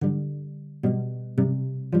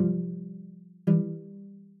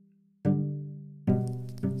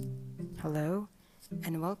Hello,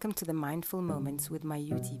 and welcome to the Mindful Moments with my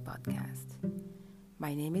UT podcast.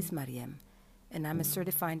 My name is Mariam, and I'm a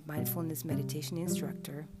certified mindfulness meditation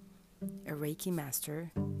instructor, a Reiki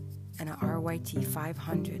master, and a RYT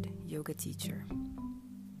 500 yoga teacher.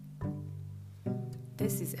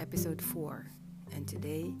 This is episode 4, and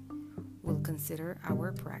today we'll consider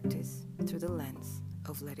our practice through the lens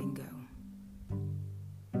of letting go.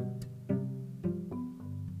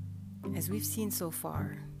 As we've seen so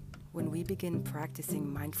far, when we begin practicing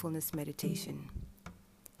mindfulness meditation,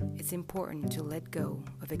 it's important to let go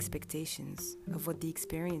of expectations of what the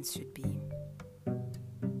experience should be.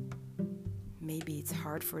 Maybe it's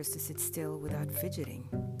hard for us to sit still without fidgeting,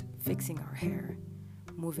 fixing our hair,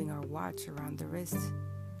 moving our watch around the wrist,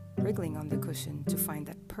 wriggling on the cushion to find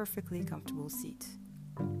that perfectly comfortable seat.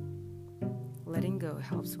 Letting go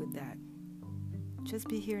helps with that. Just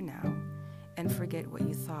be here now and forget what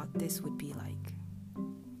you thought this would be like.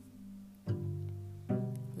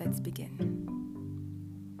 Let's begin.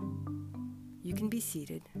 You can be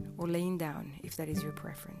seated or laying down if that is your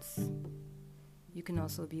preference. You can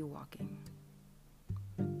also be walking.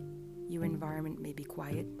 Your environment may be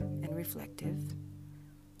quiet and reflective,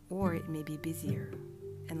 or it may be busier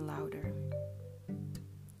and louder.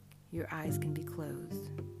 Your eyes can be closed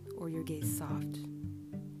or your gaze soft.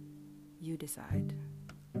 You decide.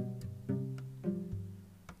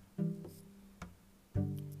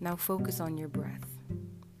 Now focus on your breath.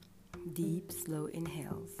 Deep, slow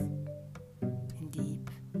inhales and deep,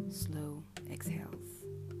 slow exhales.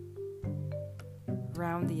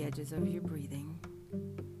 Round the edges of your breathing.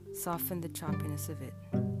 Soften the choppiness of it.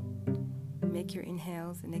 Make your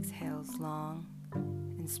inhales and exhales long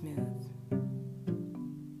and smooth.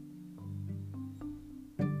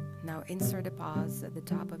 Now insert a pause at the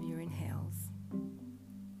top of your inhales,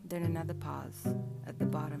 then another pause at the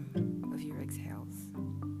bottom of your exhales.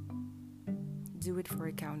 Do it for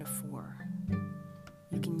a count of 4.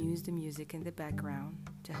 You can use the music in the background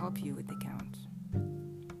to help you with the count.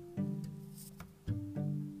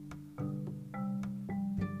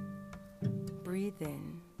 Breathe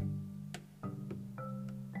in.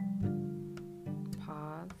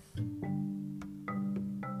 Pause.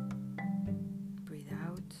 Breathe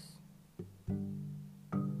out.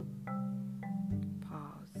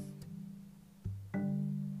 Pause.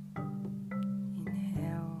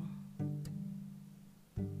 Inhale.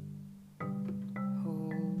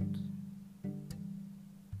 Hold.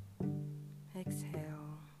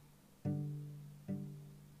 Exhale.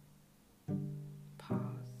 Pause.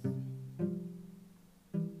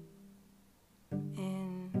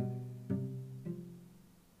 In.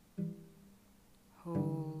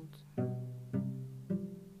 Hold.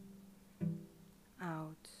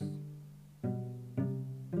 Out.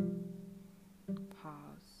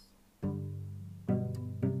 Pause.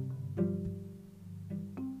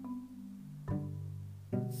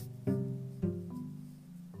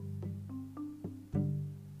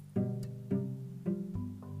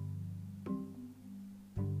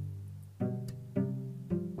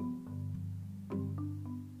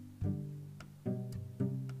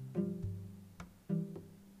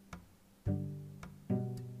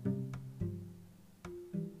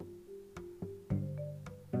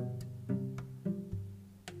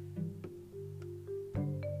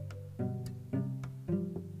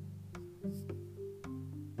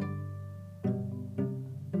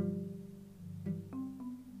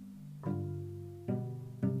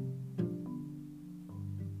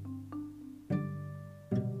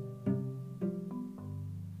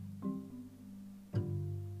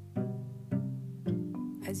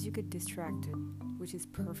 As you get distracted, which is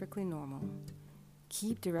perfectly normal,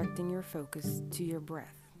 keep directing your focus to your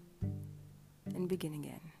breath and begin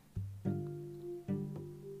again.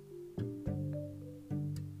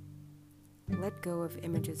 Let go of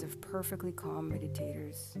images of perfectly calm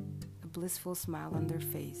meditators, a blissful smile on their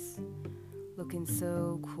face, looking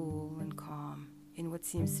so cool and calm in what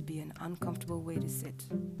seems to be an uncomfortable way to sit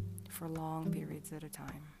for long periods at a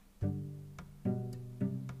time.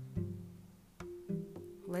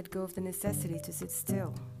 Let go of the necessity to sit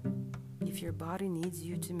still. If your body needs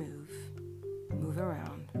you to move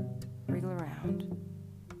around, wriggle around,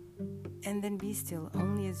 and then be still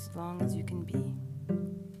only as long as you can be,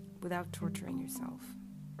 without torturing yourself.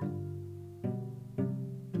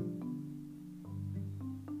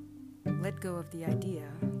 Let go of the idea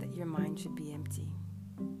that your mind should be empty.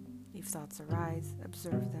 If thoughts arise,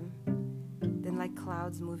 observe them, then like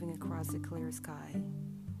clouds moving across a clear sky,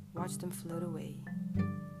 watch them float away,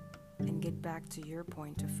 and get back to your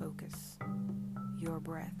point of focus, your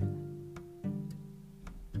breath.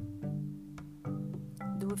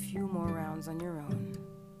 Do a few more rounds on your own.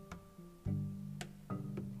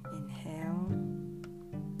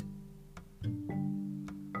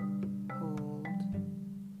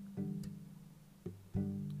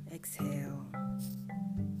 Exhale.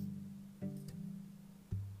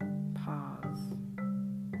 Pause.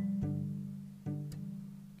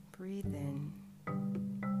 Breathe in.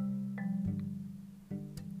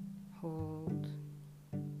 Hold.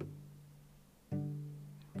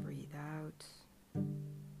 Breathe out.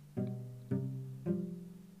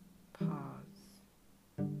 Pause.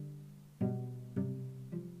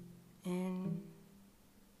 In.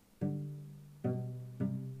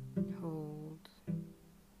 Hold.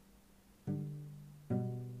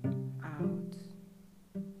 Out.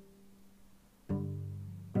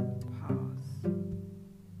 Pause.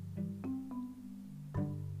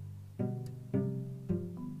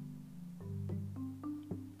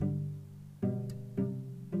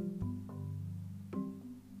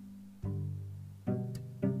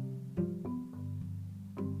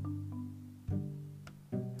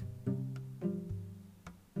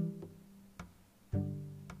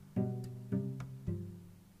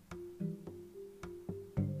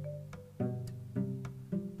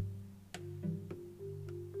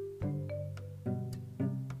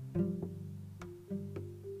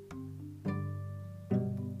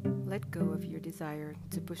 Let go of your desire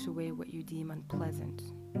to push away what you deem unpleasant.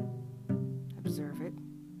 Observe it,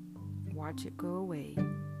 watch it go away,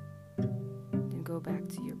 then go back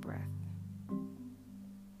to your breath.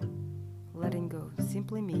 Letting go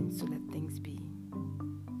simply means to let things be,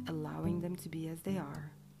 allowing them to be as they are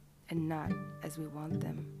and not as we want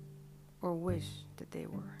them or wish that they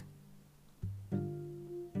were.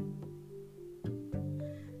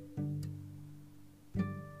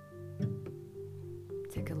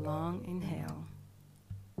 Take a long inhale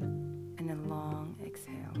and a long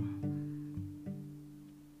exhale.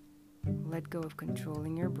 Let go of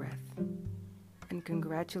controlling your breath and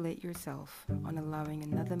congratulate yourself on allowing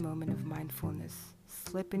another moment of mindfulness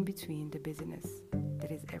slip in between the busyness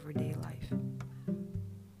that is everyday life.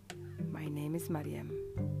 My name is Mariam.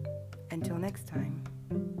 Until next time.